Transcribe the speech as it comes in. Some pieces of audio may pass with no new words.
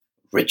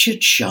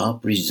Richard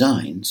Sharp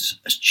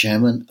resigns as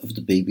chairman of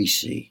the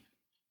BBC.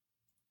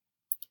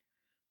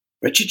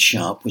 Richard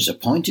Sharp was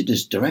appointed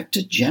as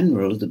Director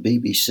General of the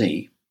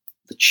BBC,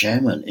 the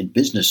chairman in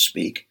business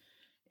speak,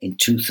 in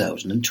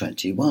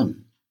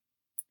 2021.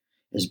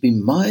 He has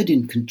been mired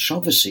in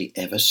controversy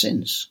ever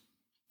since.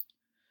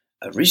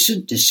 A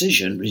recent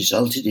decision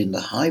resulted in the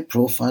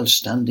high-profile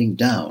standing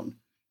down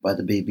by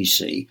the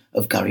BBC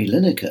of Gary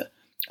Lineker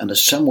and a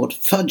somewhat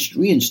fudged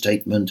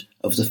reinstatement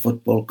of the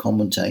football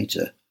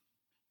commentator.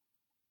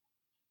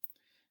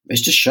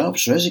 Mr.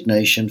 Sharp's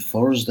resignation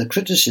follows the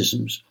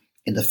criticisms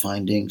in the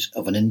findings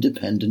of an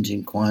independent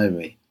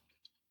inquiry.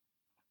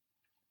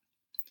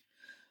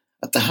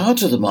 At the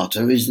heart of the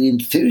matter is the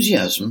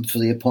enthusiasm for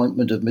the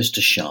appointment of Mr.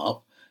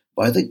 Sharp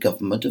by the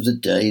government of the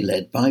day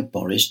led by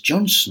Boris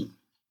Johnson.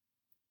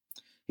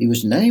 He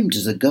was named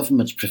as the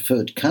government's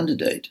preferred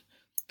candidate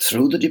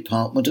through the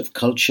Department of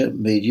Culture,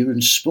 Media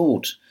and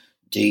Sport,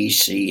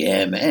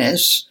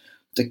 DCMS,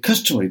 the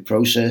customary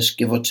process,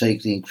 give or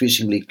take the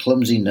increasingly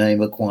clumsy name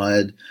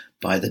acquired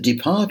by the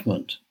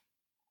department.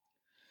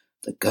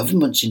 The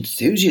government's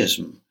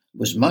enthusiasm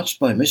was matched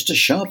by Mr.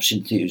 Sharp's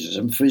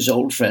enthusiasm for his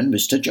old friend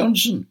Mr.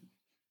 Johnson.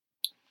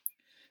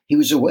 He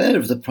was aware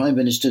of the Prime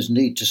Minister's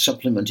need to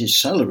supplement his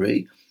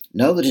salary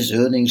now that his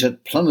earnings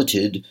had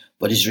plummeted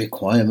but his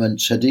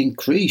requirements had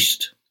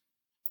increased.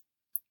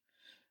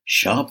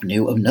 Sharp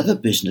knew another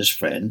business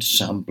friend,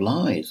 Sam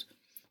Blythe,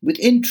 with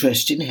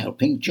interest in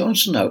helping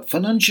Johnson out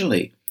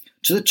financially,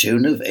 to the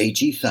tune of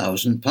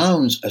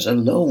 £80,000 as a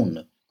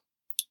loan.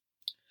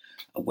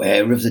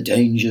 Aware of the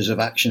dangers of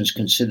actions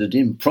considered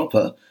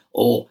improper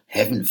or,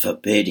 heaven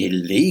forbid,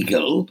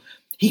 illegal,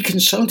 he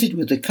consulted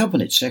with the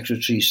Cabinet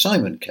Secretary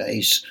Simon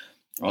Case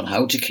on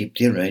how to keep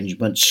the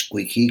arrangement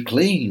squeaky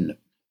clean.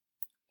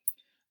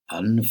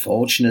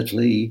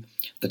 Unfortunately,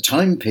 the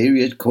time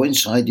period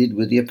coincided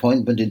with the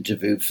appointment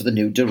interview for the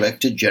new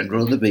Director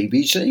General of the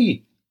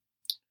BBC.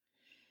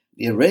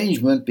 The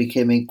arrangement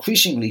became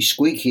increasingly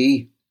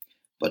squeaky,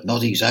 but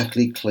not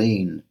exactly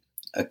clean.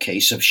 A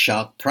case of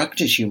sharp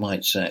practice, you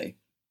might say.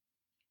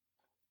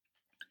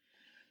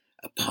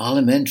 A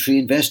parliamentary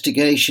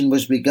investigation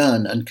was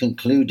begun and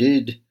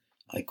concluded,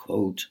 I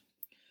quote,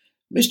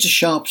 Mr.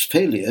 Sharp's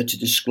failure to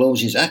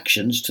disclose his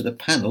actions to the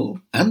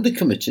panel and the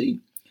committee,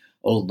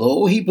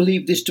 although he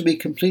believed this to be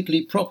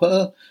completely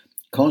proper,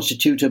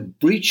 constitute a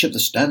breach of the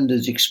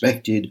standards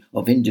expected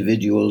of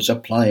individuals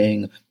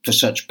applying for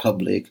such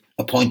public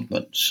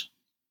appointments.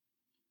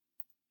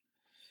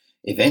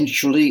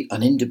 Eventually,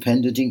 an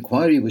independent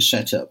inquiry was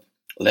set up,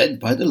 led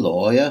by the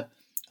lawyer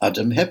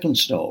Adam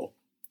Heppenstall.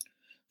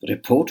 The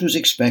report was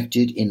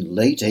expected in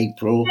late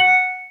April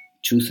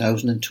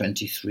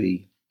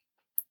 2023.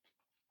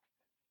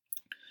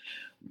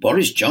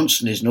 Boris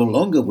Johnson is no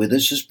longer with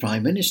us as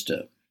Prime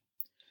Minister,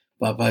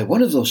 but by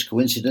one of those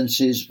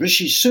coincidences,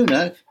 Rishi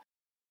Sunak,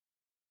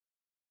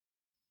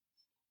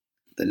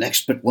 the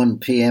next but one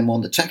PM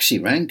on the taxi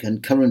rank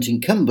and current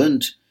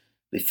incumbent,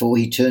 before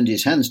he turned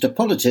his hands to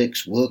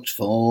politics, worked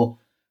for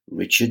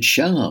Richard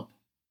Sharp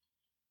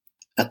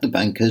at the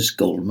bankers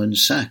Goldman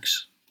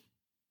Sachs.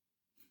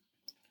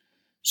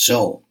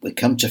 So, we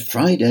come to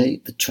Friday,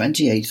 the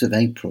 28th of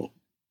April.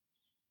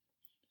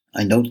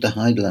 I note the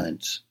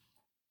headlines.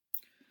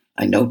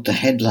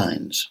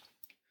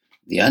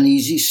 The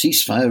uneasy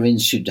ceasefire in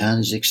Sudan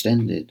is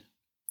extended.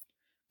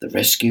 The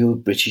rescue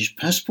of British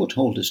passport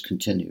holders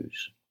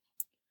continues.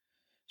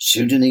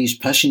 Sudanese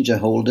passenger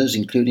holders,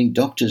 including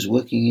doctors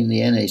working in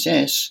the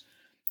NHS,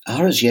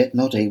 are as yet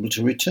not able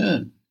to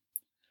return.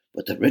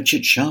 But the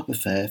Richard Sharp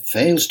affair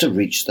fails to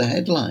reach the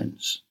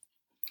headlines.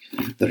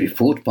 The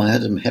report by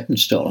Adam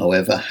Heppenstall,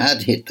 however,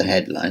 had hit the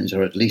headlines,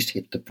 or at least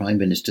hit the Prime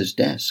Minister's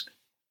desk.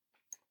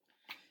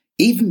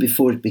 Even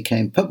before it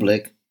became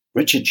public,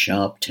 Richard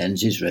Sharp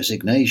tends his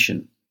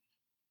resignation.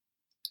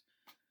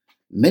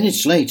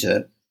 Minutes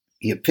later,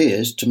 he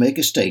appears to make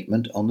a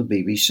statement on the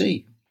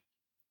BBC.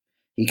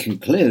 He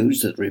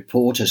concludes that the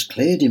report has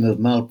cleared him of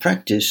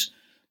malpractice,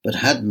 but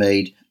had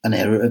made an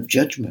error of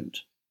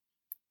judgment.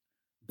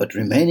 But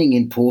remaining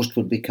in post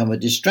would become a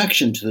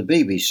distraction to the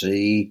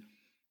BBC,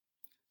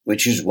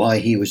 which is why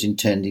he was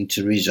intending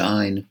to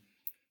resign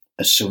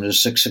as soon as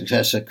a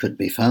successor could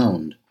be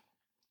found.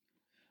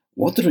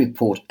 What the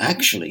report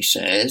actually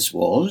says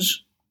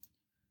was,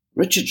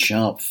 Richard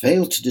Sharp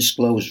failed to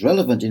disclose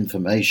relevant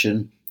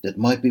information that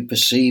might be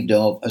perceived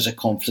of as a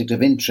conflict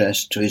of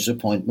interest to his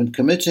appointment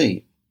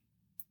committee.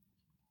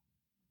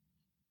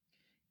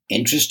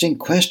 Interesting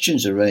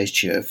questions are raised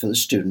here for the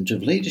student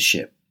of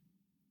leadership.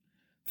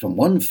 From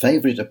one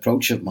favourite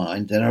approach of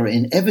mine, there are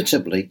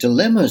inevitably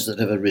dilemmas that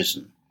have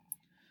arisen.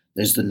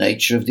 There's the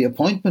nature of the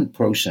appointment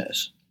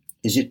process.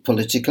 Is it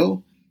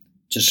political,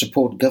 to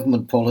support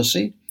government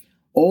policy,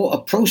 or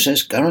a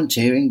process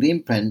guaranteeing the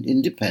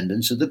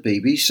independence of the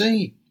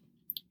BBC?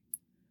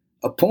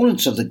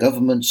 Opponents of the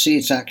government see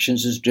its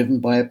actions as driven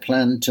by a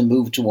plan to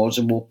move towards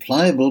a more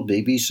pliable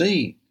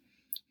BBC.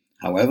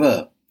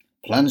 However,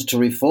 plans to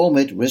reform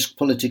it risk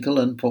political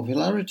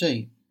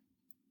unpopularity.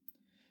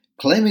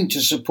 Claiming to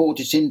support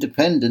its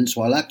independence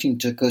while acting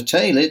to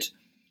curtail it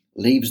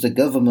leaves the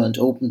government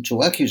open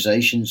to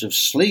accusations of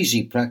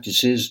sleazy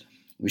practices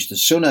which the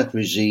Sunak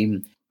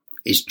regime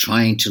is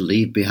trying to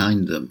leave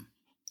behind them.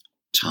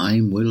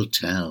 Time will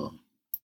tell.